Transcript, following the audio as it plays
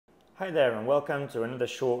Hi there and welcome to another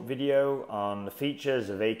short video on the features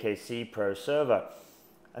of AKCPro Server.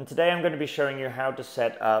 And today I'm going to be showing you how to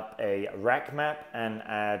set up a rack map and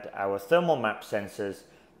add our thermal map sensors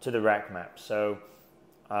to the rack map. So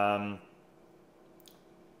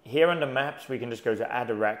here under maps we can just go to add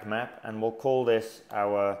a rack map and we'll call this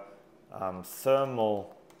our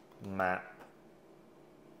thermal map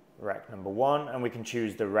rack number 1, and we can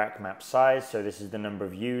choose the rack map size. So this is the number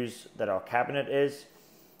of views that our cabinet is.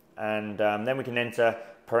 And then we can enter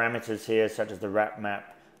parameters here such as the rack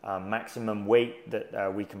map maximum weight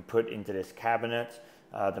that we can put into this cabinet,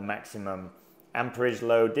 the maximum amperage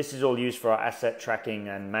load. This is all used for our asset tracking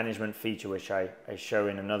and management feature, which I show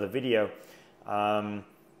in another video. And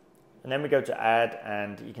then we go to add,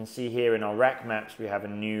 and you can see here in our rack maps we have a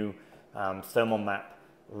new thermal map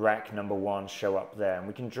rack number 1 show up there, and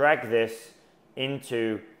we can drag this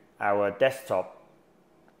into our desktop,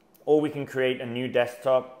 or we can create a new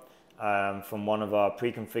desktop from one of our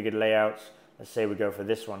pre-configured layouts. Let's say we go for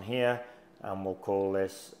this one here, and we'll call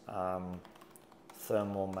this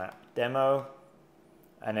thermal map demo,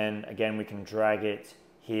 and then again we can drag it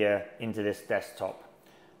here into this desktop.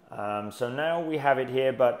 So now we have it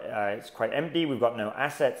here, but it's quite empty. We've got no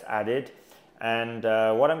assets added, and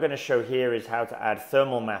what I'm going to show here is how to add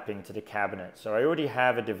thermal mapping to the cabinet. So I already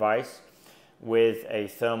have a device with a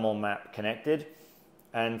thermal map connected,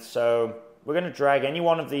 and so we're going to drag any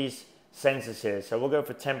one of these sensors here. So we'll go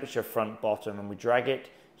for temperature front bottom, and we drag it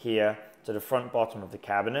here to the front bottom of the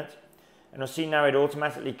cabinet, and you'll see now it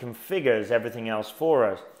automatically configures everything else for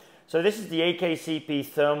us. So this is the AKCP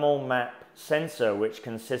thermal map sensor, which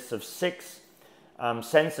consists of 6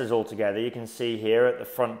 sensors altogether. You can see here at the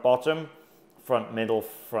front bottom, front middle,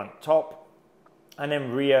 front top, and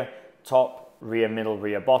then rear top, rear middle,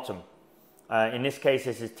 rear bottom. In this case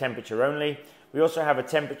this is temperature only. We also have a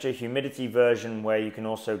temperature humidity version where you can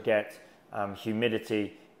also get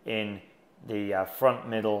humidity in the front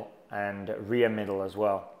middle and rear middle as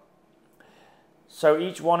well. So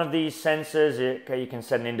each one of these sensors, you can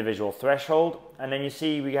set an individual threshold, and then you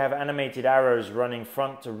see we have animated arrows running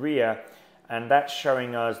front to rear, and that's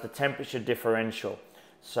showing us the temperature differential.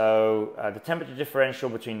 So the temperature differential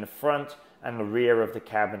between the front and the rear of the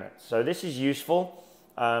cabinet. So this is useful.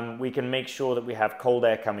 We can make sure that we have cold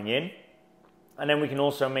air coming in, and then we can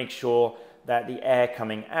also make sure that the air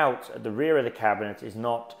coming out at the rear of the cabinet is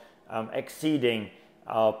not exceeding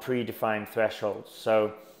our predefined thresholds.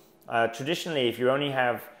 So traditionally, if you only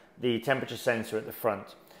have the temperature sensor at the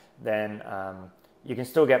front, then you can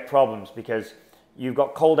still get problems because you've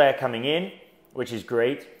got cold air coming in, which is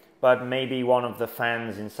great, but maybe one of the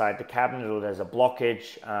fans inside the cabinet, or there's a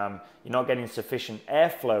blockage, you're not getting sufficient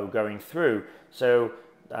airflow going through. So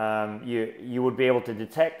you would be able to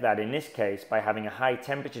detect that in this case by having a high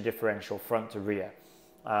temperature differential front to rear.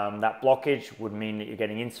 That blockage would mean that you're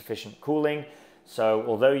getting insufficient cooling. So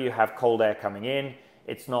although you have cold air coming in,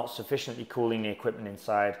 it's not sufficiently cooling the equipment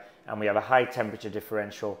inside, and we have a high temperature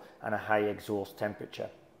differential and a high exhaust temperature.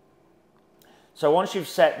 So once you've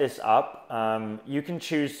set this up, you can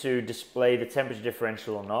choose to display the temperature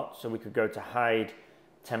differential or not. So we could go to hide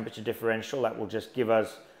temperature differential. That will just give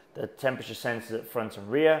us the temperature sensors at front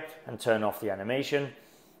and rear and turn off the animation,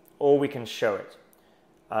 or we can show it.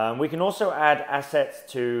 We can also add assets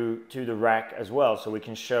to the rack as well. So we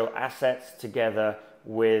can show assets together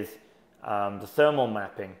with the thermal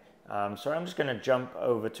mapping. So I'm just going to jump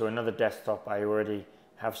over to another desktop I already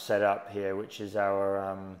have set up here, which is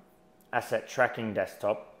our asset tracking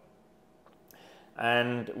desktop,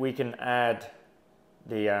 and we can add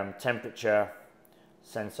the temperature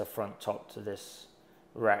sensor front top to this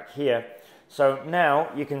rack here. So now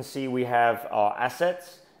you can see we have our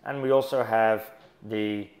assets, and we also have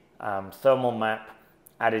the thermal map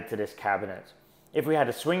added to this cabinet. If we had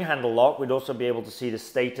a swing handle lock, we'd also be able to see the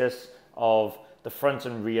status of the front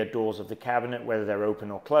and rear doors of the cabinet, whether they're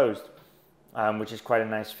open or closed, which is quite a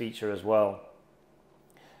nice feature as well.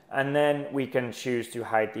 And then we can choose to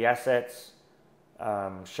hide the assets,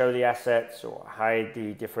 show the assets, or hide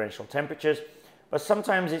the differential temperatures. But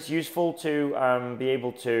sometimes it's useful to be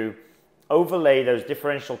able to overlay those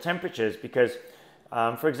differential temperatures because,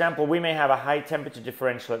 for example, we may have a high temperature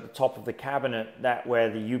differential at the top of the cabinet, that where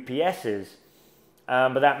the UPS is,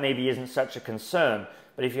 but that maybe isn't such a concern.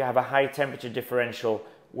 But if you have a high temperature differential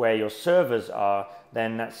where your servers are,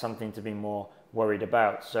 then that's something to be more worried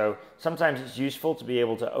about. So sometimes it's useful to be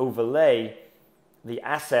able to overlay the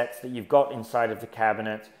assets that you've got inside of the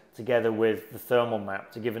cabinet together with the thermal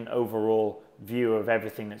map to give an overall view of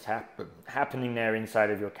everything that's happening there inside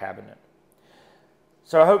of your cabinet.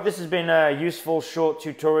 So I hope this has been a useful short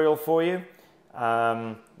tutorial for you.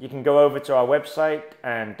 You can go over to our website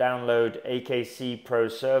and download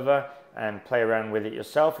AKCPro Server and play around with it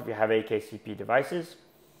yourself if you have AKCP devices.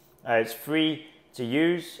 It's free to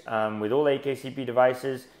use with all AKCP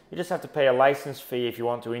devices. You just have to pay a license fee if you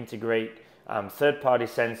want to integrate third-party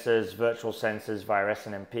sensors, virtual sensors via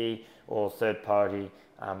SNMP, or third-party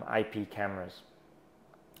IP cameras.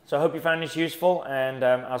 So I hope you found this useful, and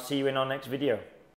I'll see you in our next video.